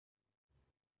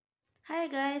Hi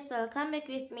guys, welcome back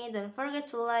with me. Don't forget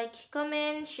to like,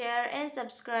 comment, share, and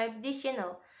subscribe this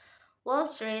channel. Wall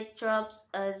Street drops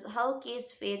as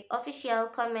hawkish feed official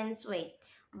comments weight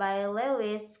by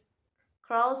Lewis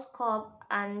Krauskopf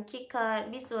and Kika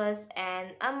Biswas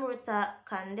and Amruta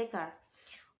Kandekar.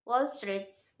 Wall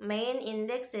Street's main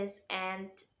indexes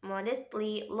ended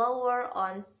modestly lower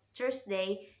on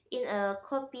Thursday in a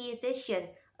copy session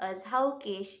as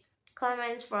hawkish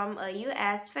comments from a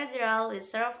U.S. Federal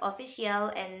Reserve official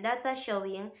and data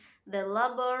showing the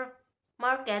labor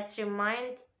market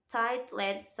remained tight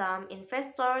led some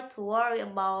investors to worry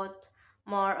about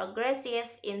more aggressive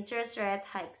interest rate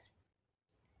hikes.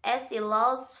 As the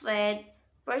law's Fed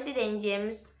President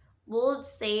James Wood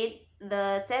said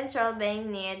the central bank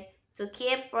need to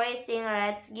keep raising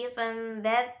rates given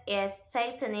that its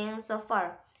tightening so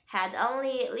far had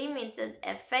only limited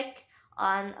effect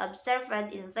on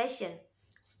observed inflation.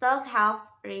 Stocks have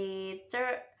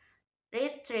retreated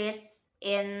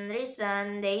in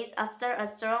recent days after a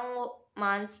strong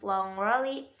months-long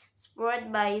rally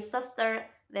spurred by softer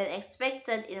than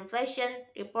expected inflation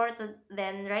reported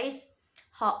then raised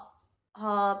hope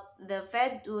the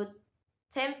Fed would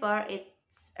temper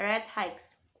its rate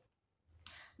hikes.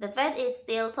 The Fed is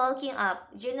still talking up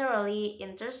generally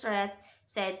interest rate,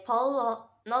 said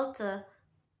Paul Nolte,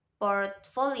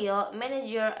 portfolio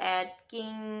manager at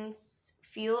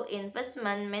Kingsview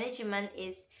Investment Management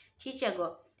in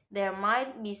Chicago. There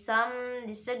might be some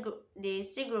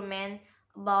disagreement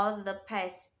about the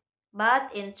pace, but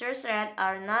interest rates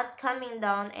are not coming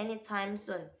down anytime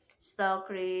soon. Stock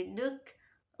reduced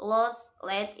loss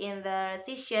late in the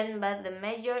session, but the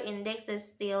major indexes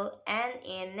still end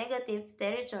in negative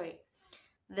territory.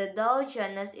 The Dow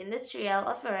Jones Industrial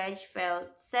Average fell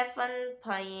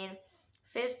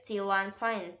 7.51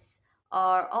 points,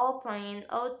 or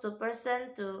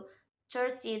 0.02% to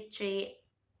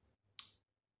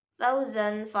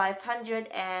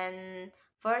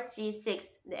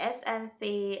 33,546. The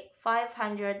S&P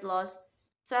 500 lost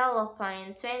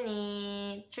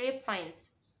 12.23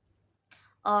 points,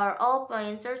 or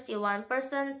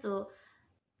 0.31% to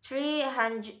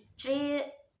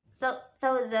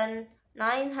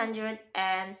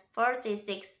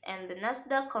 3,946, and the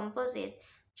Nasdaq Composite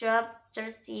dropped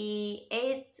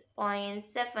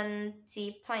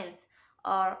 38.70 points,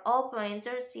 or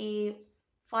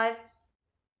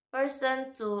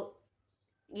 0.35% to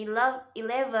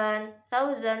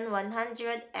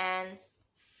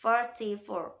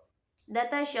 11,144.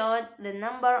 Data showed the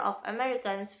number of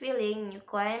Americans filing new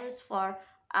claims for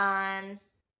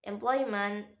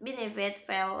unemployment benefit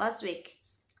fell last week,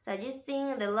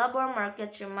 suggesting the labor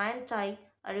market remained tight.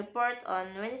 A report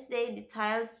on Wednesday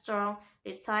detailed strong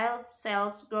retail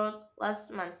sales growth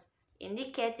last month,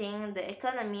 indicating the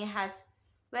economy has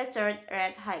weathered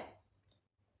rate hike.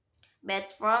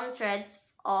 Bets from trades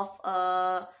of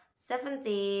a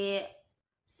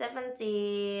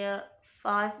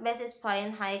 75 basis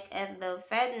point hike at the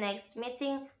Fed next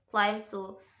meeting climbed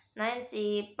to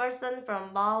 90% from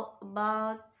about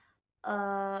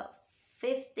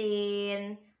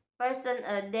 15%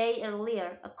 a day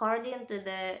earlier, according to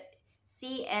the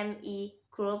CME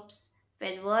Group's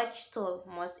FedWatch tool.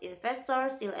 Most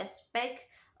investors still expect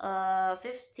a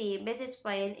 50 basis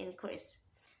point increase.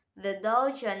 The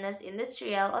Dow Jones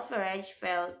Industrial Average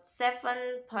fell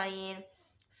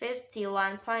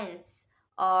 7.51 points,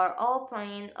 or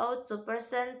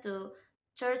 0.02% to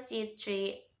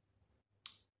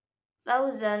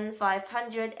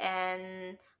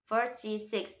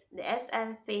 33,546. The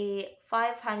S&P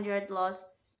 500 lost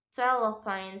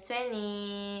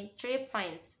 12.23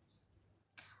 points,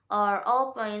 or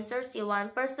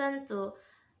 0.31% to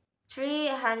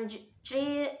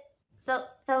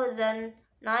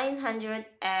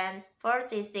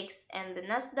 3,946, and the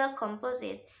Nasdaq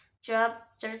Composite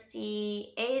dropped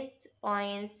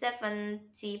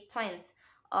 38.70 points,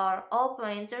 or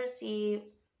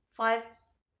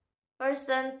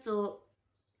 0.35% to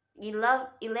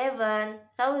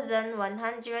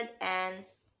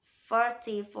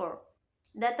 11,144.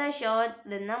 Data showed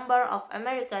the number of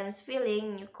Americans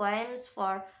filing new claims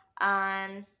for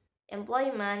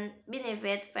unemployment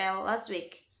benefit fell last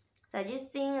week,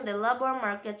 suggesting the labor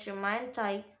market remained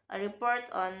tight. A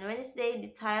report on Wednesday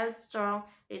detailed strong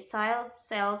retail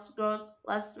sales growth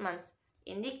last month,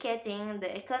 indicating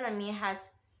the economy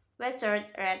has weathered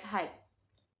rate hike.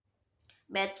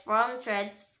 Bets from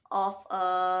trades of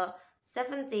a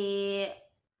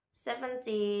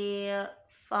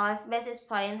 75 basis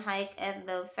point hike at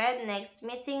the Fed next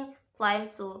meeting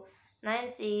climbed to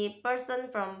 90%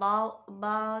 from about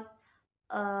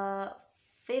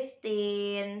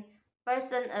 15%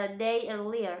 a day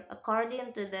earlier,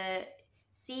 according to the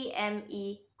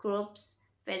CME Group's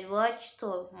FedWatch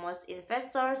tool. Most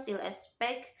investors still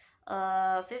expect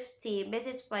a 50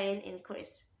 basis point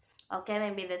increase. Okay,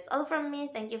 maybe that's all from me.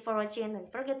 Thank you for watching.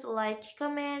 Don't forget to like,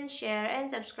 comment, share, and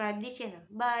subscribe this channel.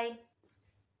 Bye.